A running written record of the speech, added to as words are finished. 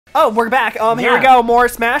Oh, we're back. Here we go. More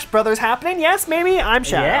Smash Brothers happening. Yes, maybe. I'm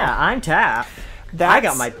Shadow. Yeah, I'm Taff. I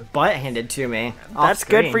got my butt handed to me. That's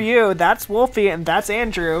good for you. That's Wolfie, and that's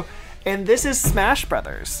Andrew. And this is Smash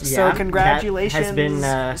Brothers. Yeah, so congratulations, that has been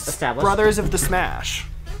established. Brothers of the Smash.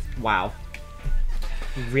 Wow.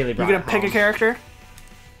 Really brought You gonna pick a character?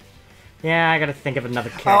 Yeah, I gotta think of another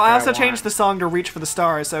character. Oh, I also changed the song to Reach for the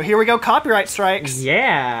Stars. So here we go. Copyright strikes.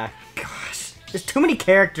 Yeah. Gosh, there's too many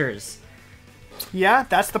characters. Yeah,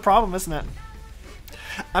 that's the problem, isn't it?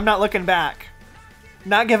 I'm not looking back.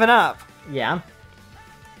 Not giving up. Yeah.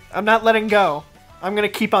 I'm not letting go. I'm gonna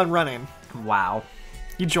keep on running. Wow.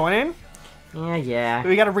 You joining? Yeah.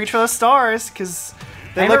 We gotta reach for the stars, because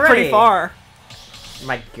they look pretty far.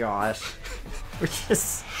 My gosh. We're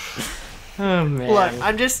just... Oh, man.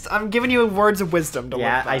 Look, I'm giving you words of wisdom to live by.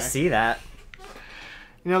 Yeah, I see that.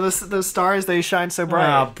 You know, those stars, they shine so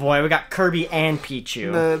bright. Oh, boy, we got Kirby and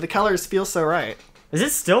Pichu. The colors feel so right. Is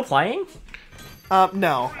it still playing?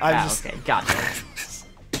 No. Okay, gotcha.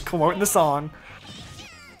 Quoting the song.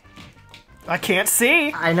 I can't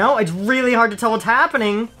see. I know, it's really hard to tell what's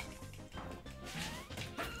happening.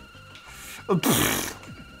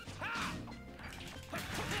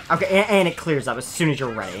 Okay, and it clears up as soon as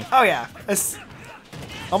you're ready. Oh, yeah.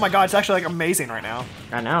 Oh my god, it's actually, like, amazing right now.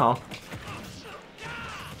 I know.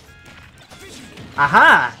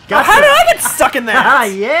 Aha! Gotcha. How did I get stuck in that? Ah,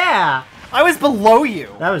 yeah! I was below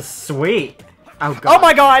you. That was sweet. Oh, God. Oh,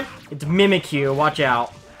 my god! It's Mimikyu, watch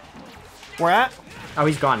out. Where at? Oh,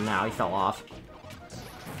 he's gone now. He fell off.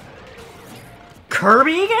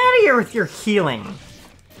 Kirby, get out of here with your healing.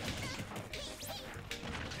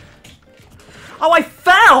 Oh, I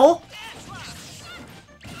fell!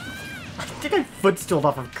 I think I footstooled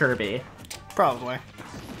off of Kirby. Probably.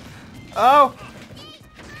 Oh!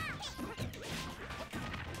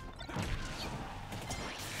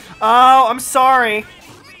 Oh, I'm sorry.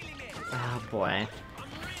 Oh, boy.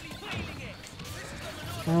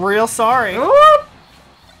 Real sorry. Whoop!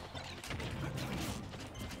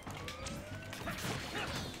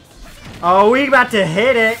 Oh, we about to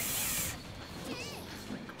hit it.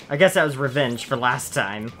 I guess that was revenge for last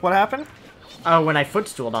time. What happened? Oh, when I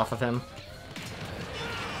footstooled off of him.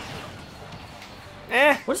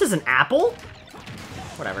 What is this, an apple?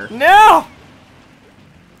 Whatever. No!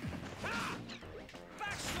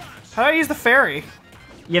 How do I use the fairy?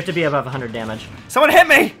 You have to be above 100 damage. Someone hit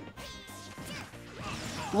me!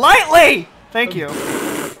 Lightly! Thank you.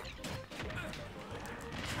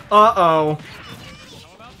 Uh-oh.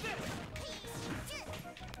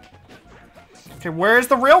 Okay, where's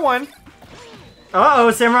the real one? Uh-oh,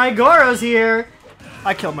 Samurai Goro's here!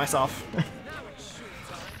 I killed myself.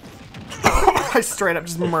 I straight up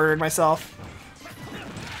just murdered myself.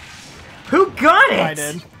 Who got it? I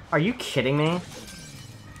did. Are you kidding me?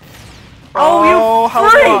 Oh, you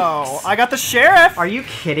freaked! Hello! I got the sheriff! Are you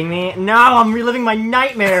kidding me? No, I'm reliving my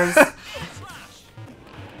nightmares!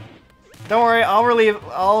 Don't worry,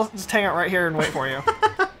 I'll just hang out right here and wait for you.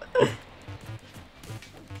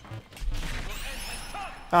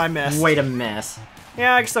 I missed. Way to miss.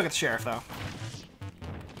 Yeah, I can still get the sheriff, though.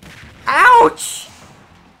 Ouch!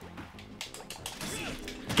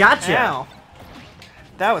 Gotcha! Ow.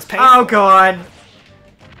 That was painful. Oh, God!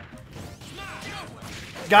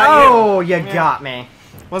 Got you got me.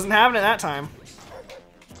 Wasn't having it that time.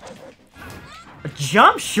 A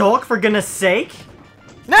jump shulk, for goodness sake!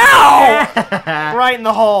 No! Right in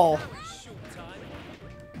the hole.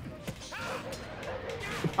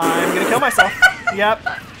 I'm gonna kill myself. Yep.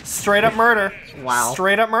 Straight up murder. Wow.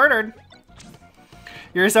 Straight up murdered.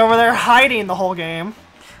 You're just over there hiding the whole game.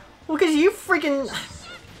 Well, because you freaking...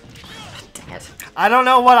 Dang it. I don't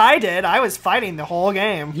know what I did. I was fighting the whole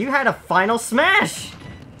game. You had a final smash!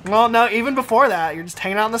 Well, no, even before that, you're just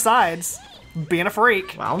hanging out on the sides. Being a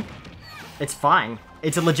freak. Well, it's fine.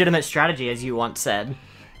 It's a legitimate strategy, as you once said.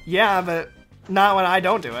 Yeah, but not when I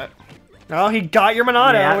don't do it. Oh, he got your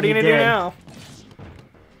Monado. Yeah, what are you gonna do now?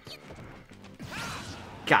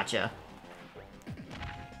 Gotcha.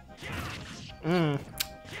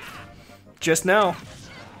 Just know.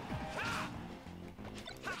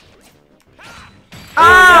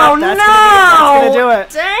 Oh, that's no! That's gonna do it.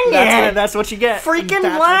 Dang it! That's what you get. Freaking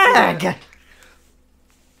lag!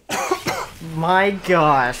 My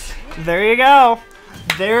gosh. There you go.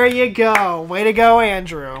 There you go. Way to go,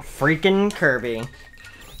 Andrew. Freaking Kirby.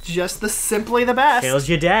 Just simply the best. Kills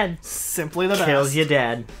you dead. Simply the best. Kills you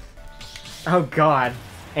dead. Oh, God.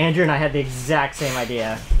 Andrew and I had the exact same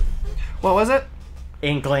idea. What was it?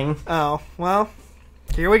 Inkling. Oh, well,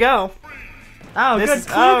 here we go. Oh, This good is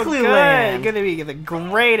Clue Land. Gonna be the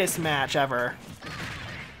greatest match ever.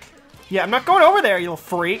 Yeah, I'm not going over there, you little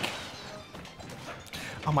freak.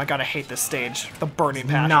 Oh my god, I hate this stage. The burning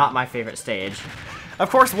passion. Not my favorite stage. Of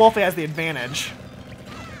course, Wolfie has the advantage.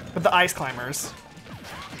 With the ice climbers.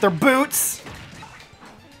 Their boots.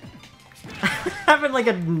 Having like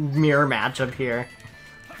a mirror match up here.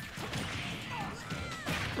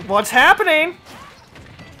 What's happening?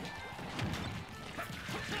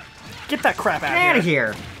 Get that crap out of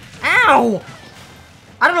here. Ow!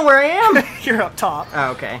 I don't know where I am. You're up top.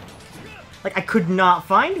 Oh, okay. Like, I could not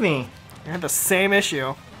find me. I had the same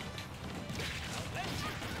issue.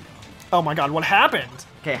 Oh my god, what happened?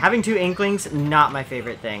 Okay, having 2 Inklings, not my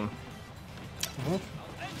favorite thing.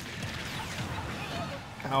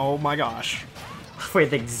 Oh my gosh. We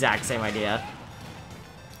had the exact same idea.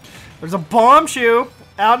 There's a bomb shoe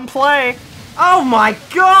out in play. Oh my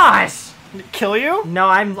gosh! Did it kill you? No,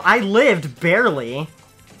 I lived barely.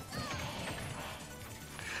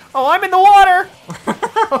 Oh, I'm in the water!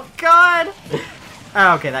 Oh god!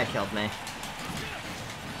 Oh, okay, that killed me.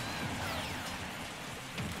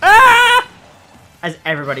 Ah! As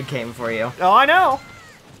everybody came for you. Oh, I know.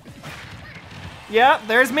 Yeah,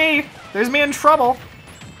 there's me. There's me in trouble.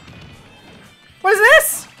 What is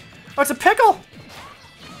this? Oh, it's a pickle.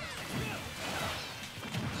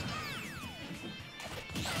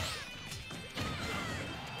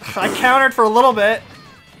 I countered for a little bit.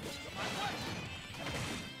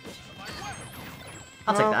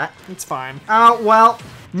 I'll take that. It's fine. Oh, well,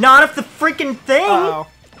 not if the freaking thing. Uh-oh.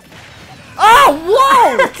 Oh,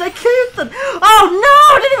 whoa! I can't. Oh no!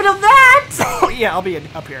 I didn't even know that. Oh, yeah, I'll be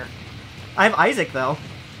up here. I have Isaac though.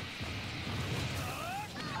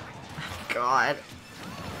 God.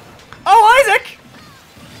 Oh, Isaac!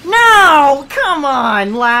 No! Come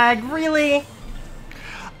on, lag. Really?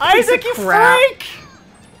 Isaac, you freak!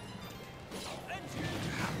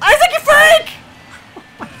 Isaac, you freak!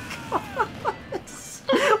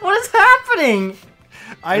 What is happening?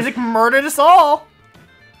 Isaac murdered us all.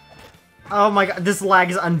 Oh my god, this lag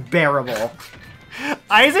is unbearable.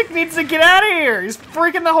 Isaac needs to get out of here. He's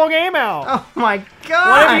freaking the whole game out. Oh my god.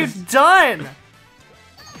 What have you done?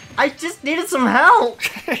 I just needed some help.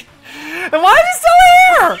 And why is he still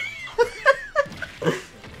here?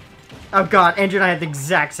 Oh god, Andrew and I had the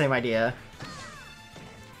exact same idea.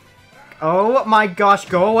 Oh my gosh,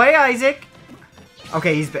 go away, Isaac.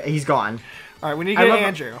 Okay, he's gone. All right, we need to get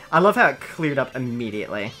Andrew. I love how it cleared up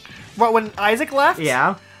immediately. What, when Isaac left?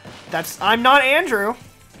 Yeah. I'm not Andrew.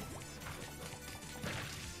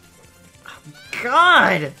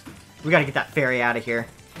 God! We gotta get that fairy out of here.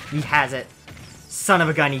 He has it. Son of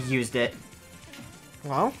a gun, he used it.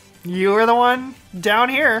 Well, you were the one down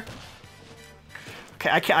here.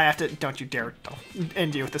 Okay, I have to. Don't you dare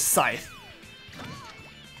end you with the scythe.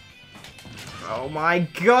 Oh my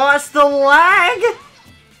gosh, the lag!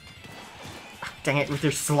 Dang it, with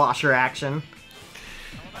your slosher action.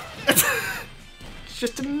 It's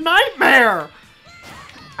just a nightmare!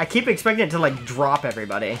 I keep expecting it to, like, drop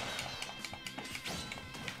everybody.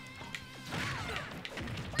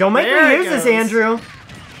 Don't make me use this, Andrew!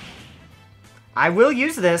 I will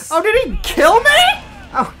use this. Oh, did he kill me?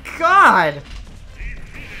 Oh, God!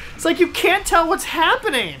 It's like you can't tell what's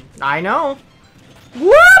happening. I know.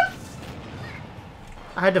 Whoop!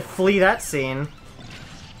 I had to flee that scene.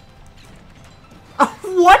 Oh,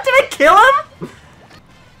 what? Did I kill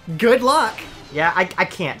him? Good luck. Yeah, I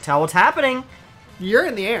can't tell what's happening. You're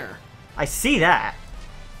in the air. I see that.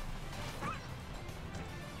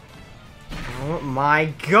 Oh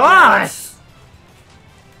my gosh!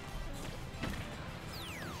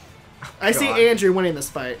 I see Andrew winning this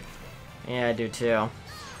fight. Yeah, I do too.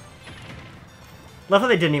 Love how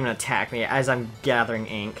they didn't even attack me as I'm gathering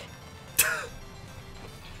ink.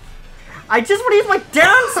 I just want to use my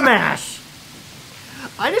down smash!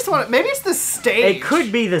 I just want to... Maybe it's the stage. It could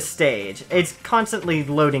be the stage. It's constantly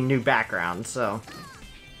loading new backgrounds, so...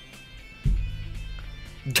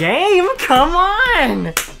 Game, come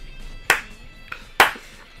on!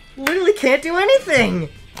 Literally can't do anything!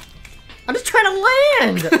 I'm just trying to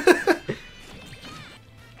land!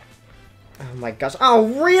 Oh my gosh. Oh,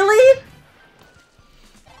 really?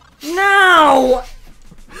 No!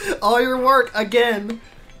 All your work again.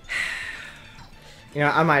 You know,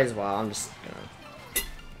 I might as well. I'm just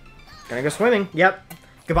gonna go swimming. Yep.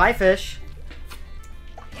 Goodbye, fish.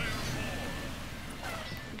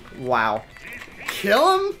 Wow.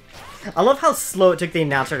 Kill him? I love how slow it took the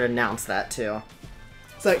announcer to announce that, too.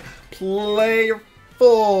 It's like, player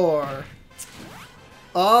 4.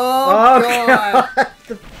 Oh God.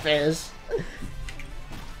 The fish.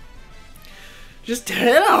 Just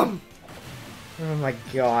hit him. Oh my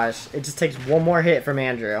gosh. It just takes one more hit from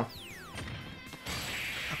Andrew.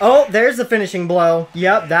 Oh, there's the finishing blow.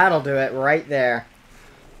 Yep, that'll do it right there.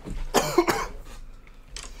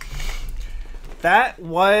 That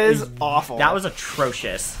was awful. That was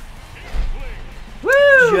atrocious. Woo!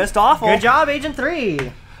 Just awful. Good job, Agent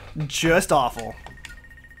 3. Just awful.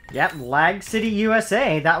 Yep, Lag City,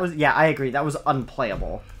 USA. That was, yeah, I agree. That was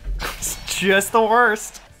unplayable. It's just the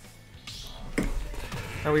worst.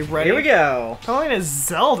 Are we ready? Here we go. Playing as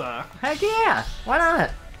Zelda. Heck yeah. Why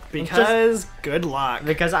not? Because good luck.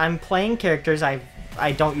 Because I'm playing characters I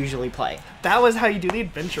don't usually play. That was how you do the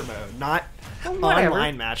adventure mode, not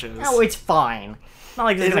online matches. Oh, it's fine. Not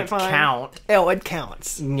like this is gonna fine? count. Oh, it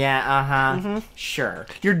counts. Yeah, Sure.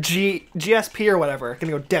 Your GSP or whatever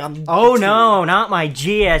gonna go down. Oh the no, not my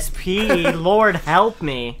GSP. Lord help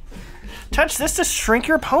me. Touch this to shrink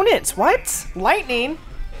your opponents. What? Lightning?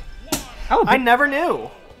 Oh, I never knew.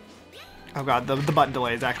 Oh god, the button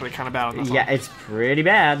delay is actually kind of bad on this one. yeah, it's pretty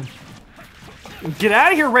bad. Get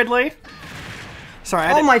out of here, Ridley. Sorry,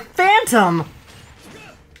 I my Phantom!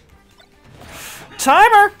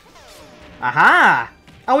 Timer! Aha!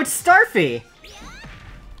 Oh, it's Starfy!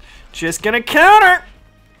 Just gonna counter!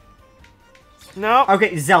 No.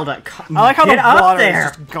 Okay, Zelda, I like how get the up water there!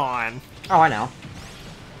 is just gone. Oh, I know.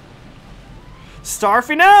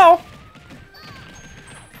 Starfy, no!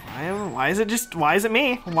 Why is it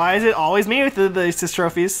me? Why is it always me with these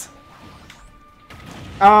trophies?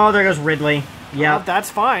 Oh, there goes Ridley. Yeah, Well,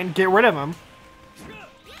 that's fine. Get rid of him.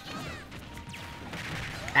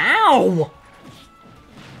 Ow!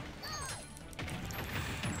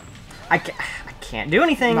 I can't do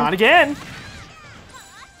anything. Not again.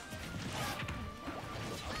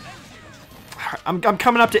 I'm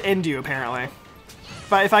coming up to end you, apparently.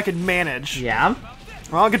 But if I could manage. Yeah.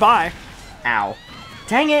 Well, goodbye. Ow.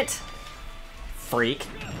 Dang it. Freak.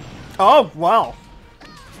 Oh, well.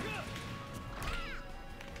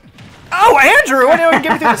 Oh, Andrew! Why didn't you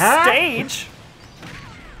get me through the stage?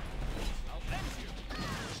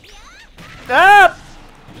 Ah!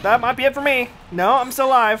 That might be it for me. No, I'm still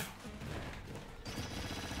alive.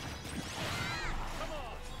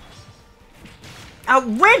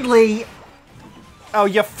 Ridley! Oh,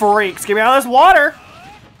 you freaks. Get me out of this water.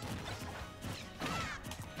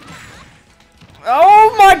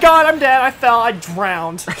 Oh my god, I'm dead. I fell. I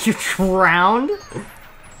drowned. You drowned?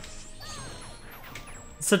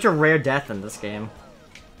 Such a rare death in this game.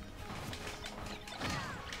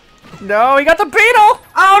 No, he got the beetle!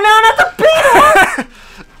 Oh no, not the beetle!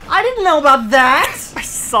 I didn't know about that! I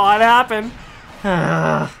saw it happen.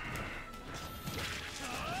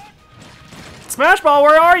 Smash Ball,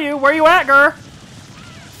 where are you? Where you at, Gur?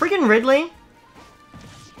 Freaking Ridley.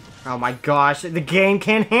 Oh my gosh, the game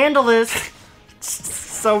can't handle this.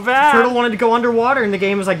 So bad. Turtle wanted to go underwater and the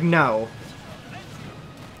game was like, no.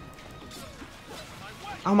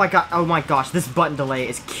 Oh my gosh, this button delay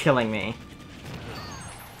is killing me.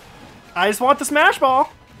 I just want the Smash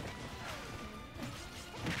Ball.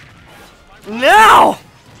 No!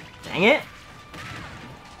 Dang it.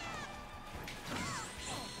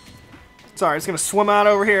 Sorry, it's gonna swim out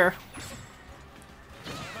over here.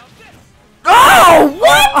 Oh,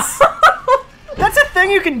 what? That's a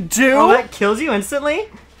thing you can do? Oh, that kills you instantly?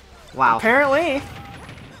 Wow. Apparently.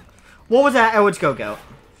 What was that? Oh, it's Go-Go.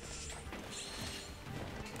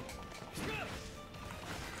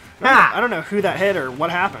 I don't know who that hit or what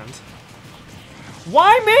happened.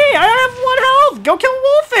 Why me? I have 1 health! Go kill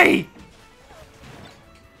Wolfie!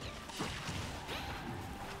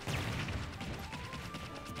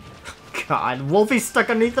 God, Wolfie's stuck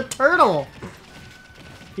underneath the turtle.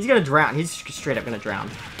 He's gonna drown. He's straight up gonna drown.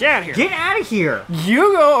 Get out of here. Get out of here.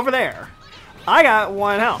 You go over there. I got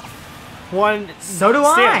 1 health. One. So do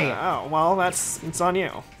stamina. I. Oh, well, it's on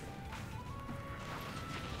you.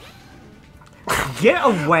 Get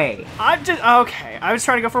away. Okay. I was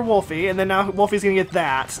trying to go for Wolfie, and then now Wolfie's gonna get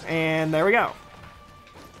that, and there we go.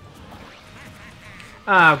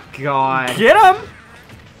 Oh, God. Get him!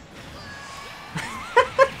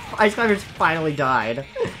 Ice Climbers finally died.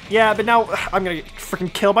 Yeah, but now I'm gonna get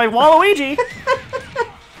freaking killed by Waluigi.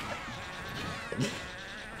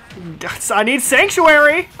 I need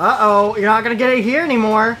Sanctuary. Uh-oh, you're not gonna get it here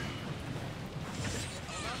anymore.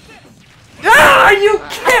 Ah, are you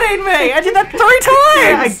kidding me? I did that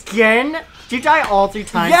 3 times! Again? Did you die all 3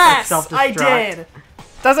 times? Yes, self-destruct? I did.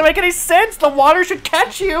 Doesn't make any sense. The water should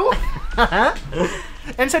catch you.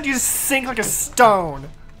 Instead, you just sink like a stone.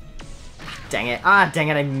 Dang it. Ah, dang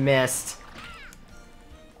it, I missed.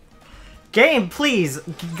 Game, please,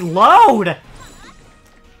 load!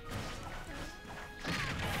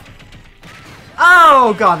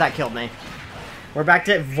 Oh, God, that killed me. We're back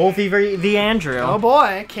to Wolfie v. Andrew. Oh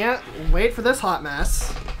boy, can't wait for this hot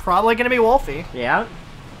mess. Probably gonna be Wolfie. Yeah.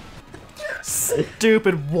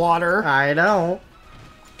 Stupid water. I know.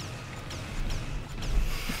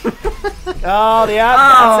 Oh, yeah,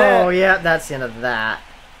 Oh, that's it. yeah, that's the end of that.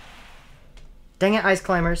 Dang it, ice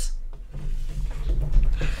climbers.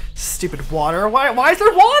 Stupid water. Why is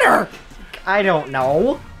there water? I don't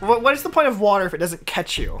know. What is the point of water if it doesn't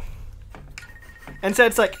catch you? And so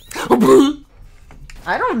it's like...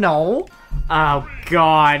 I don't know. Oh,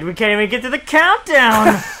 God. We can't even get to the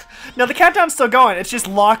countdown. No, the countdown's still going. It's just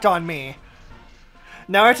locked on me.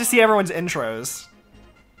 Now I have to see everyone's intros.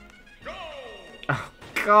 Oh,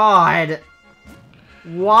 God.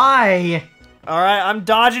 Why? Alright, I'm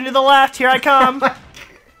dodging to the left. Here I come.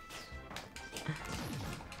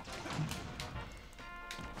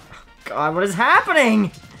 God, what is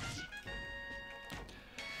happening?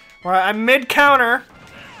 Alright, I'm mid-counter.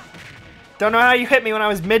 Don't know how you hit me when I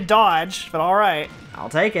was mid-dodge, but alright. I'll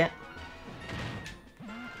take it.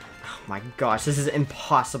 Oh my gosh, this is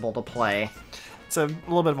impossible to play. It's a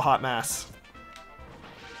little bit of a hot mess.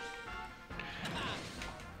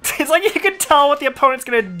 It's like you can tell what the opponent's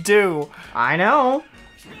gonna do. I know.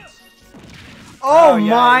 Oh, yeah,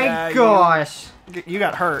 my yeah, gosh. You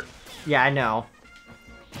got hurt. Yeah, I know.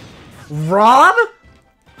 Rob?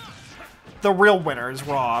 The real winner is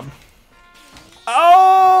Rob.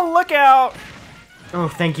 Oh, look out! Oh,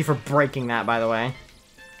 thank you for breaking that, by the way.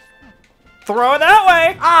 Throw it that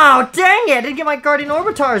way! Oh, dang it! I didn't get my Guardian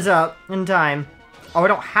Orbitars up in time. Oh, I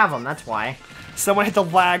don't have them, that's why. Someone hit the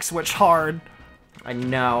lag switch hard. I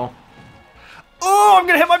know. Oh, I'm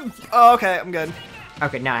gonna hit my... Oh, okay, I'm good.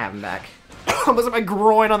 Okay, now I have them back. I almost hit my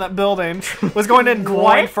groin on that building. Was going in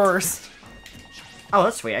groin What? first. Oh,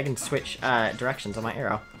 that's sweet. I can switch directions on my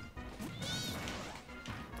arrow.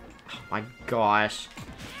 Oh my gosh.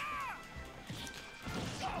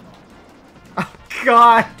 Oh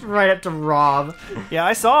god! Right up to Rob. Yeah,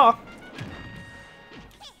 I saw.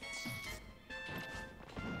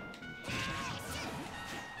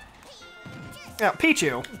 Yeah,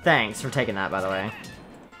 Pichu. Thanks for taking that, by the way.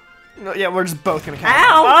 No, yeah, we're just both gonna count.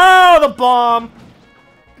 Ow! Oh, the bomb!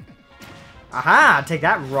 Aha! Take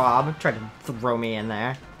that, Rob. Tried to throw me in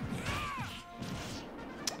there.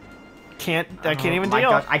 I can't even my deal.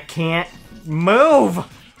 gosh, I can't move!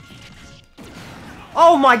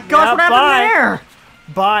 Oh my gosh, Yeah, what happened bye. there?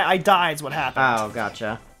 Bye, I died is what happened. Oh,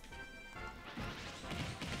 gotcha.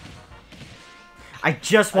 I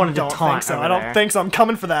just wanted to Don't taunt think so. over I don't there. think so. I'm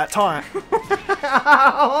coming for that taunt.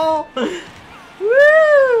 Oh!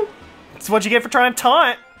 Woo! So what'd you get for trying to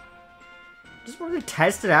taunt? Just wanted to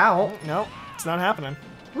test it out. Nope, it's not happening.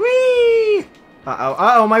 Whee! Uh-oh,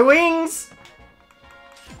 uh-oh, my wings!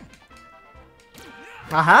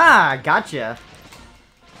 Aha, gotcha.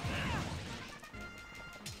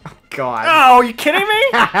 Oh, God. Oh, are you kidding me?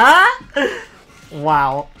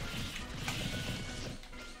 Wow.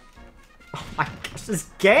 Oh my gosh, this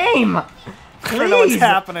game! I don't know what's Please!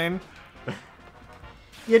 happening.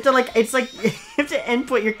 You have to like, it's like, you have to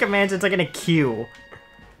input your commands, it's like in a queue.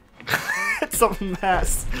 It's a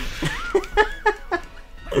mess.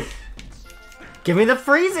 Give me the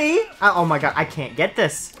freezy! Oh my god, I can't get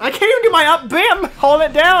this. I can't even do my up bam, holding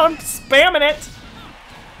it down, spamming it.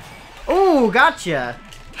 Ooh, gotcha.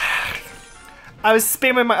 I was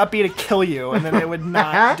spamming my up B to kill you, and then it would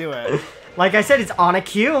not do it. Like I said, it's on a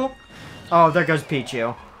queue. Oh, there goes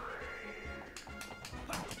Pichu.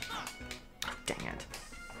 Dang it.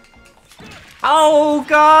 Oh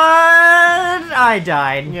god! I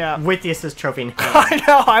died. Yeah. With the assist trophy in hand. I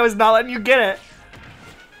know, I was not letting you get it.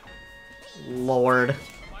 Lord.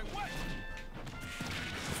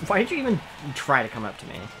 Why did you even try to come up to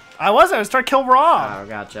me? I was trying to kill Rob. Oh,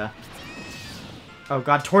 gotcha. Oh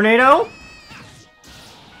god, tornado?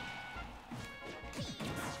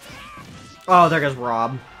 Oh, there goes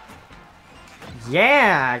Rob.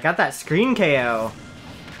 Yeah, got that screen KO.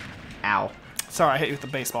 Ow. Sorry, I hit you with the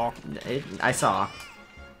baseball. I saw.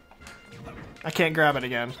 I can't grab it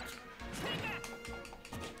again.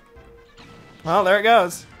 Well, there it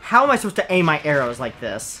goes. How am I supposed to aim my arrows like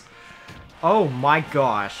this? Oh my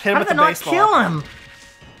gosh. Hit him How with did the I not baseball. kill him?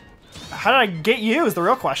 How did I get you is the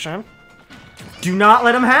real question. Do not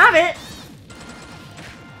let him have it!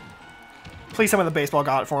 Please tell me the baseball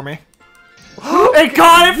got it for me. It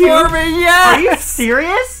got it for me, yes! Are you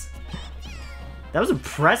serious? That was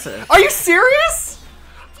impressive. Are you serious?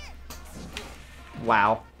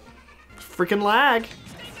 Wow. Freaking lag.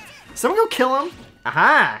 Someone go kill him.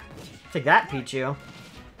 Aha! Take that, Pichu.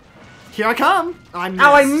 Here I come. I missed.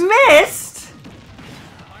 Ow, I missed!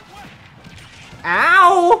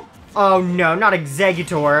 Ow! Oh no, not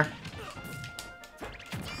Executor.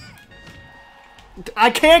 I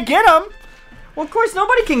can't get him. Well, of course,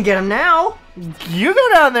 nobody can get him now. You go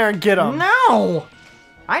down there and get him. No!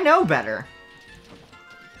 I know better.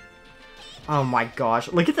 Oh my gosh.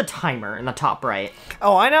 Look at the timer in the top right.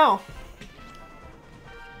 Oh, I know.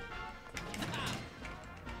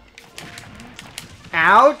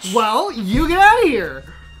 Ouch! Well, you get out of here.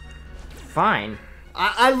 Fine.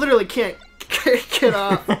 I literally can't get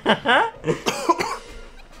up.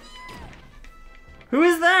 Who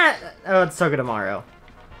is that? Oh, it's Togedemaru.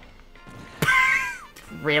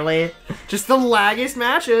 Really? Just the laggiest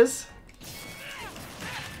matches.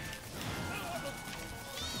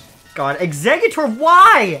 God, Executor,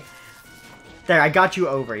 why? There, I got you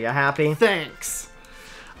over. You happy? Thanks.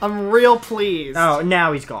 I'm real pleased. Oh,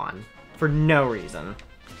 now he's gone. For no reason.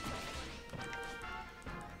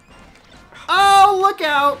 Oh, look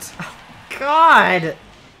out! God!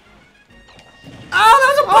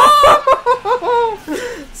 Oh, that was a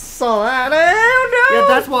bomb! Saw that. Oh, no! Yeah,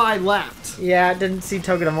 that's why I left. Yeah, I didn't see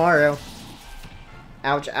Togedemaru.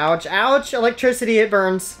 Ouch, ouch, ouch! Electricity, it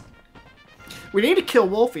burns. We need to kill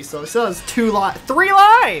Wolfie, so he still has 3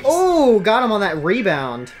 lives! Oh, got him on that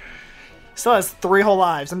rebound. Still has 3 whole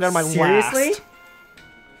lives. I'm down to my Seriously? last.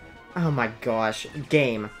 Oh my gosh.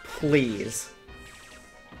 Game, please.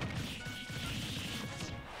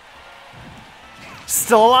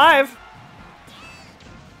 Still alive.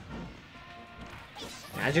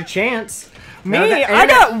 Now's your chance. Me? No, I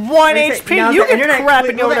got 1 HP. Now You the can internet crap cle-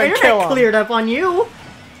 and go well, over the there and kill internet him. cleared up on you.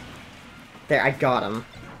 There, I got him.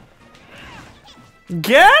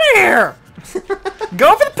 Get out of here!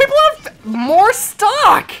 Go for the people who have more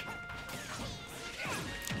stock!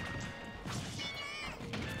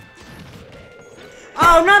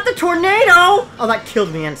 Oh, not the tornado! Oh, that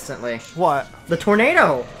killed me instantly. What? The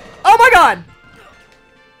tornado. Oh my god!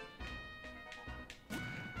 Oh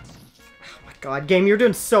my god, game, you're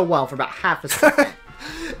doing so well for about half a second.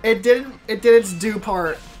 It did its due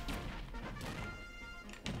part.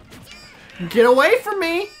 Get away from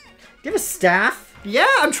me! Do you have a staff? Yeah,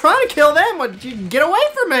 I'm trying to kill them, but you get away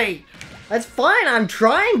from me! That's fine, I'm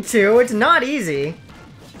trying to. It's not easy.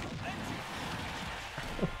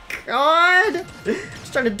 Oh, God!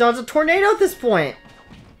 Just trying to dodge a tornado at this point.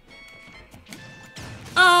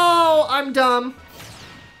 Oh, I'm dumb.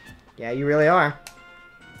 Yeah, you really are.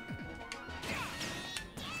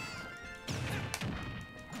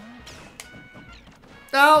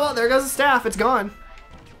 Oh, well, there goes the staff. It's gone.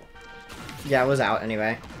 Yeah, it was out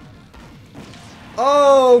anyway.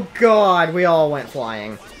 Oh, God, we all went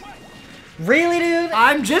flying. Really, dude?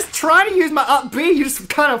 I'm just trying to use my up B. You just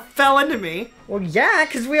kind of fell into me. Well, yeah,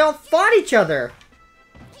 because we all fought each other.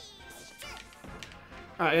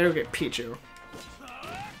 Alright, I gotta get Pichu.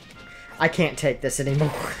 I can't take this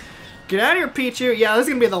anymore. Get out of here, Pichu. Yeah, this is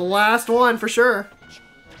gonna be the last one for sure.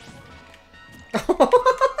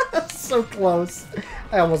 That's so close.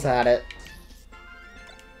 I almost had it.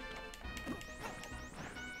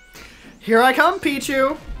 Here I come,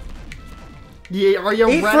 Pichu. Yeah, are you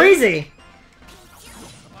Eat ready? Freezy!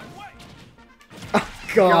 Oh,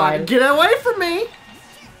 God. Get away from me!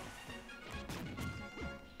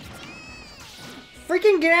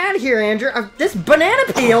 Freaking get out of here, Andrew. This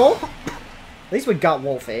banana peel! At least we got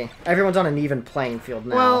Wolfie. Everyone's on an even playing field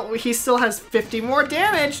now. Well, he still has 50 more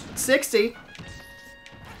damage. 60.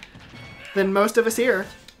 Than most of us here.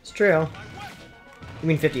 It's true. You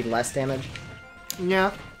mean 50 less damage?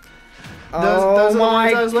 Yeah. Oh those are the my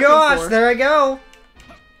ones I was looking gosh, for. there I go.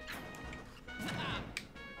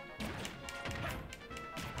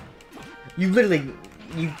 You literally,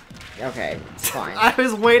 okay, it's fine. I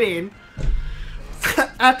was waiting.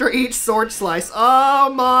 After each sword slice.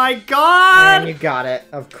 Oh my god! And you got it,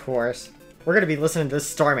 of course. We're gonna be listening to this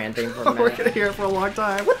Starman thing for a We're minute. gonna hear it for a long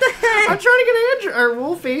time. What the heck? I'm trying to get Andrew, or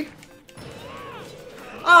Wolfie.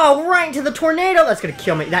 Oh, right into the tornado! That's gonna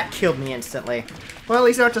kill me. That killed me instantly. Well, at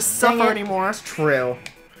least you don't have to Dang suffer it. anymore. True.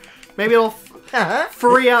 Maybe it'll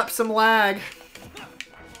free up some lag.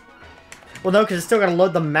 Well, no, because it's still gotta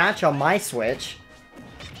load the match on my Switch.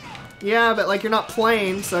 Yeah, but like you're not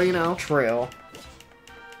playing, so you know. True.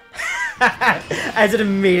 As it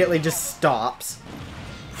immediately just stops.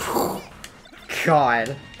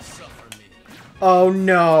 God. Oh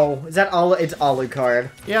no. Is that all? It's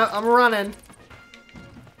Alucard. Yeah, I'm running.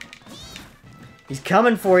 He's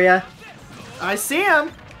coming for you. I see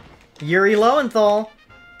him. Yuri Lowenthal.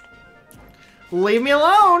 Leave me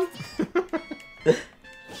alone.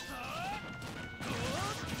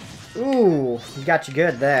 Ooh, he got you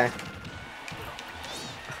good there.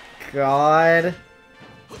 God.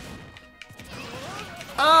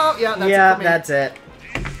 Oh, yeah, that's it Yeah, for me. that's it.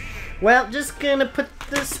 Well, just gonna put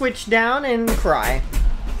the Switch down and cry.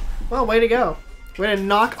 Well, way to go. Way to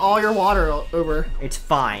knock all your water over. It's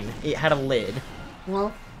fine. It had a lid,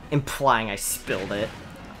 Well, implying I spilled it.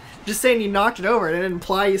 Just saying you knocked it over. It didn't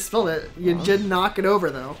imply you spilled it. You did knock it over,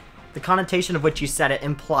 though. The connotation of which you said it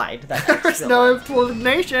implied that you There's spilled no it.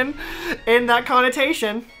 implementation in that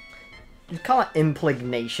connotation. You call it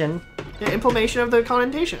implignation. Yeah, implementation of the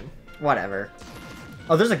connotation. Whatever.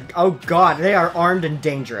 Oh, there's a... Oh, God. They are armed and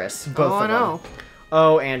dangerous. Both of I know. them.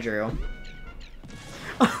 Oh, Andrew.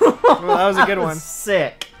 Well, that was a good one.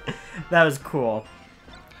 Sick. That was cool.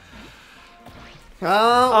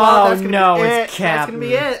 Oh, well, that's gonna no, be it. it's That's gonna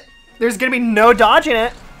be Captain. it. There's gonna be no dodging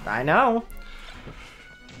it. I know.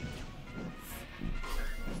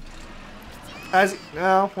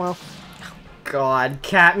 Oh, well. God,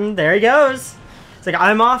 Captain. There he goes. It's like,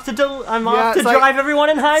 I'm off to drive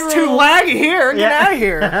everyone in Hyrule. It's too laggy here. Get out of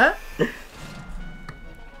here.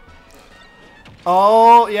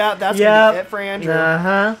 Oh, yeah, that's gonna be it for Andrew.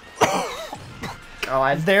 God.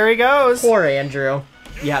 There he goes. Poor Andrew.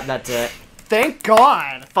 Yep, that's it. Thank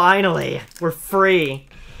God. Finally, we're free.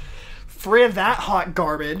 Free of that hot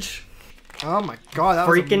garbage. Oh my God, that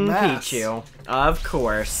Freaking was a mess. Pichu. Of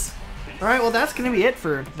course. Alright, well, that's gonna be it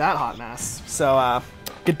for that hot mess. So,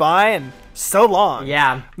 goodbye and so long.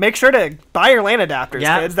 Yeah. Make sure to buy your LAN adapters,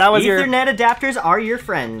 kids. That was Ethernet adapters are your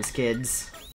friends, kids.